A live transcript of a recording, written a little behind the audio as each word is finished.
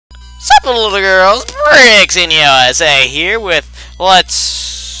Sup, little girls? Bricks in USA here with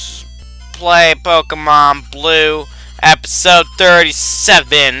Let's Play Pokemon Blue, episode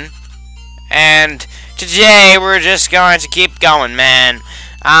 37. And today we're just going to keep going, man.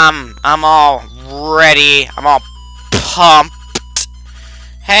 I'm all ready. I'm all pumped.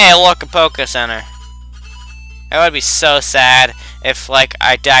 Hey, look, a Poke Center. It would be so sad if, like,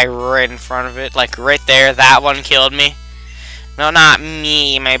 I die right in front of it. Like, right there, that one killed me. No, not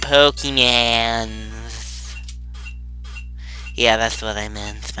me, my Pokemans. Yeah, that's what I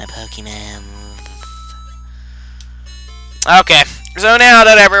meant, my Pokemans. Okay, so now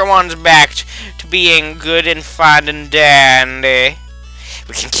that everyone's back to being good and fun and dandy,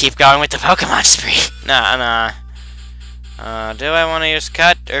 we can keep going with the Pokemon spree. Nah. Do I want to use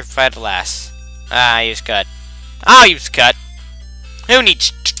Cut or Fight Last? I use Cut. I'll use Cut. Who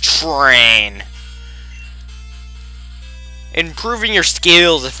needs to train? Improving your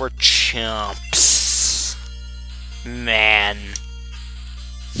skills if we're chumps. Man.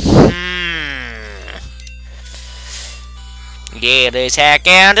 Yeah, let's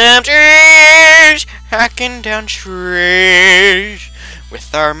hacking down trees. Hacking down trees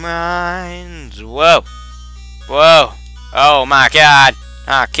with our minds. Whoa. Whoa. Oh my god.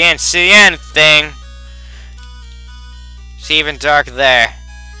 I can't see anything. It's even dark there.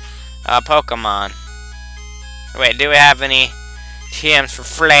 Pokemon. Wait, do we have any TMs for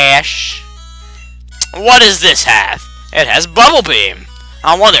Flash? What does this have? It has Bubble Beam.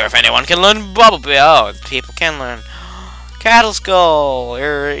 I wonder if anyone can learn Bubble Beam. Oh, people can learn. Cattle Skull.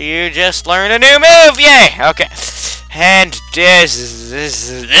 You just learned a new move. Yay. Okay. And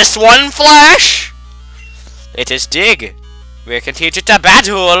this one Flash? It is Dig. We can teach it to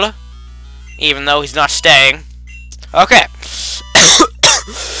battle. Even though he's not staying. Okay.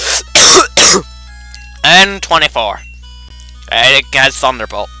 And 24. And it has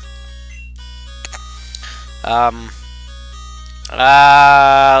Thunderbolt.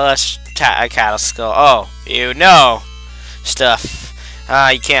 Let's Cattle Skull. Oh, you know stuff.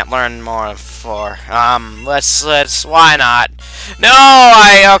 You can't learn more for. Let's. Why not?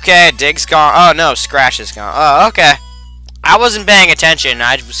 No, okay. Dig's gone. Oh no, Scratch is gone. Oh, okay. I wasn't paying attention.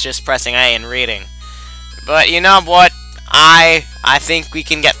 I was just pressing A and reading. But you know what? I think we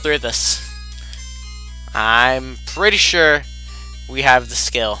can get through this. I'm pretty sure we have the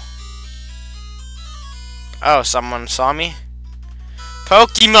skill. Oh, someone saw me?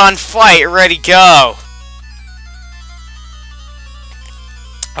 Pokemon fight, ready, go!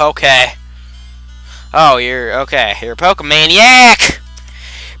 Okay. Oh, you're a Pokemaniac!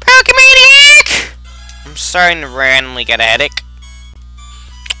 Pokemaniac! I'm starting to randomly get a headache.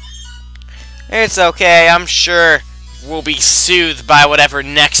 It's okay, I'm sure we'll be soothed by whatever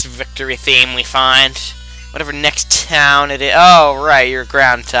next victory theme we find. Whatever next town it is. Oh, right, you're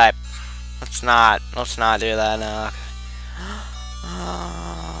ground type. Let's not do that now.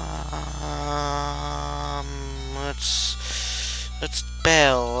 Let's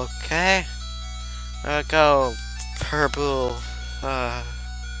Bell, okay? Go purple.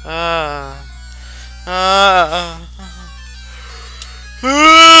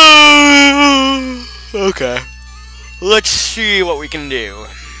 Okay. Let's see what we can do.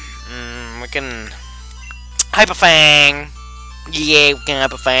 We can Hyper Fang. Yeah, we can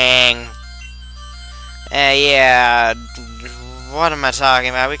Hyper Fang. Yeah. What am I talking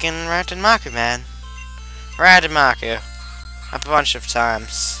about? We can Rantanmaku, man. Rantanmaku. A bunch of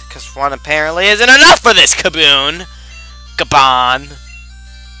times. Because one apparently isn't enough for this Kaboon. Kabon.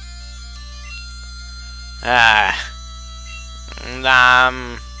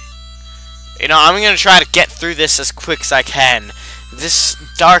 You know, I'm gonna try to get through this as quick as I can. This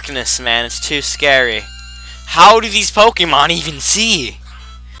darkness, man, it's too scary. How do these Pokemon even see?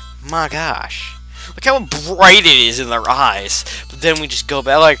 My gosh. Look how bright it is in their eyes. But then we just go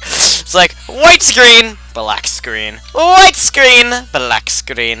back like, it's like, white screen, black screen. White screen, black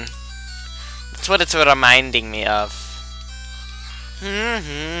screen. That's what it's reminding me of.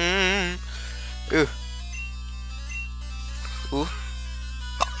 Ooh. Ooh.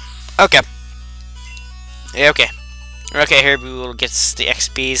 Okay. Okay. Okay, here we will get the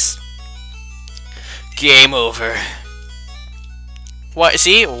XPs. Game over. What?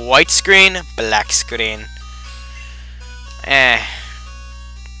 See? White screen, black screen.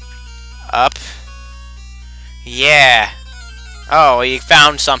 Up. Yeah. Oh, you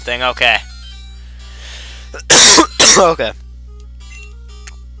found something. Okay. Okay.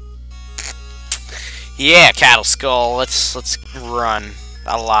 Yeah, Cattle Skull. Let's run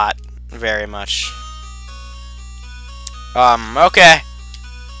a lot, very much. Okay.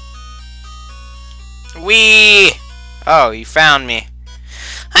 Wee! Oh, you found me.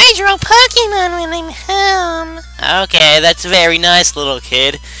 I draw Pokemon when I'm home. Okay, that's very nice, little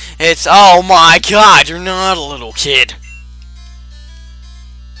kid. Oh my god, you're not a little kid.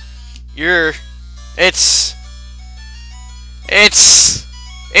 It's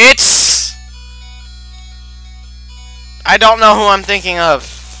I don't know who I'm thinking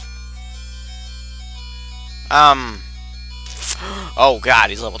of. Oh god,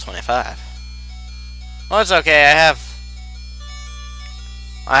 he's level 25. Well, it's okay,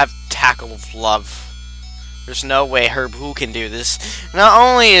 I have Tackle of Love. There's no way Herbu can do this. Not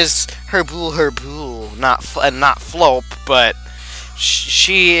only is Herbu not Flope, but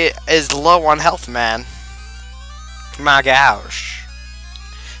she is low on health, man. My gosh.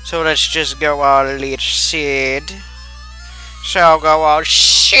 So let's just go on Leech Seed. So go on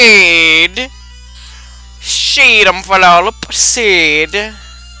Seed. Seed 'em full of Seed.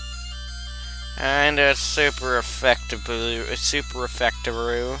 And a super effective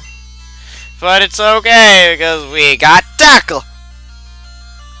but it's okay because we got Tackle.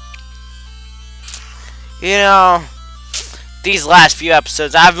 You know, these last few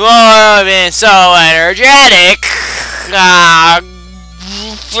episodes I've been so energetic.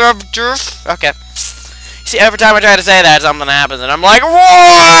 Okay. See, every time I try to say that, something happens, and I'm like,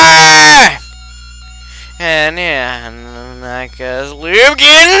 "Roar!" And yeah, and like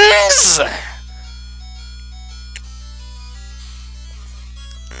Lugans.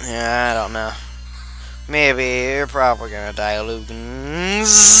 Yeah, I don't know. Maybe you're probably gonna die,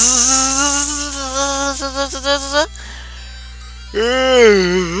 Lugans.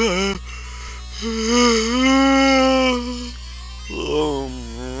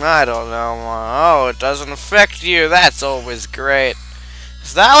 I don't know. Oh, it doesn't affect you. That's always great.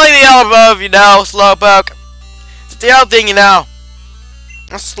 Is that like the yellow above, you know, Slowpoke? It's the other thing, you know.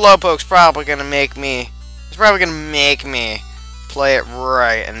 Slowpoke's probably gonna make me. It's probably gonna make me play it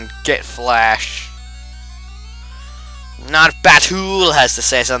right and get Flash. Not if Batul has to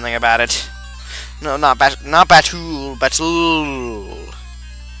say something about it. No, not Batul. Batul.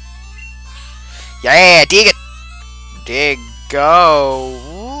 Yeah, dig it. Dig. Go.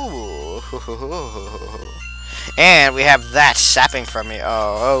 Ooh. And we have that sapping from me.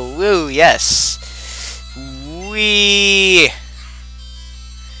 Oh, woo, yes.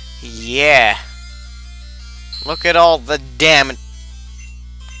 Yeah. Look at all the damage.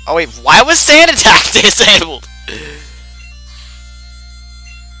 Oh wait, why was Sand Attack disabled?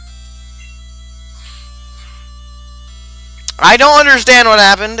 I don't understand what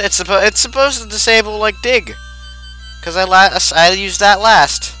happened. It's supposed to disable like Dig, cause I used that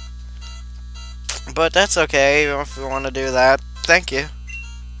last. But that's okay if you want to do that. Thank you.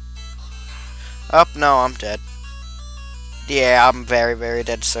 Oh no, I'm dead. Yeah, I'm very, very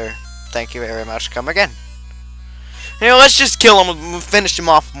dead, sir. Thank you very much. Come again. You know, let's just kill him and finish him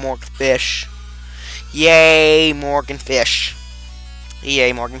off with Morgan Fish. Yay, Morgan Fish.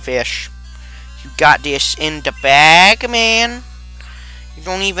 Yay, Morgan Fish. You got this in the bag, man. You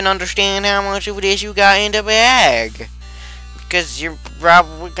don't even understand how much of it is you got in the bag. Because you're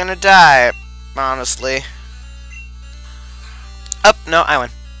probably gonna die, honestly. Oh, no, I win.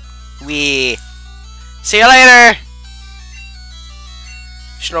 See you later!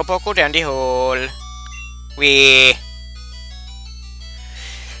 Slowpoke, go down the hole.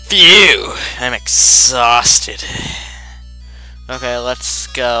 Phew! I'm exhausted. Okay, let's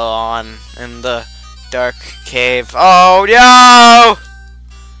go on in the dark cave. Oh no!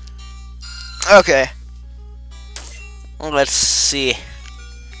 Okay. Let's see.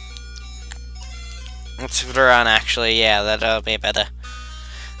 Let's run, actually. Yeah, that'll be better.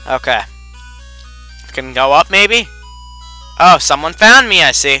 Okay. Can go up, maybe? Oh, someone found me,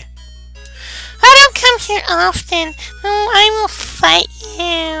 I see. I don't come here often. I will fight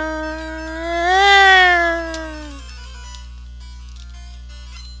you.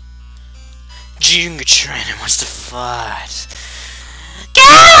 Junga Trainer wants to fight.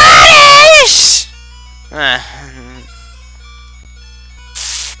 Gosh!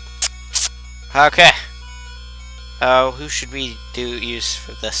 Okay. Oh, who should we use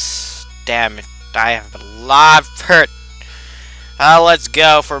for this? Damn it, I have a lot of hurt. Let's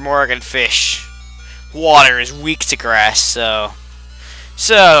go for Morgan Fish. Water is weak to grass, so...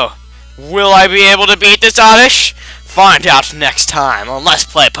 will I be able to beat this Oddish? Find out next time on Let's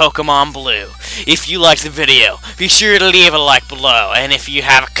Play Pokemon Blue. If you liked the video, be sure to leave a like below. And if you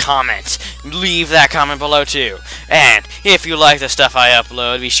have a comment, leave that comment below too. And if you like the stuff I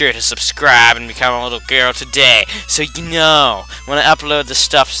upload, be sure to subscribe and become a little girl today, so you know when I upload the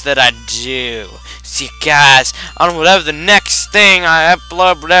stuffs that I do. See you guys on whatever the next thing I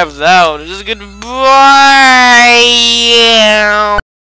upload, whatever the hell. Just goodbye.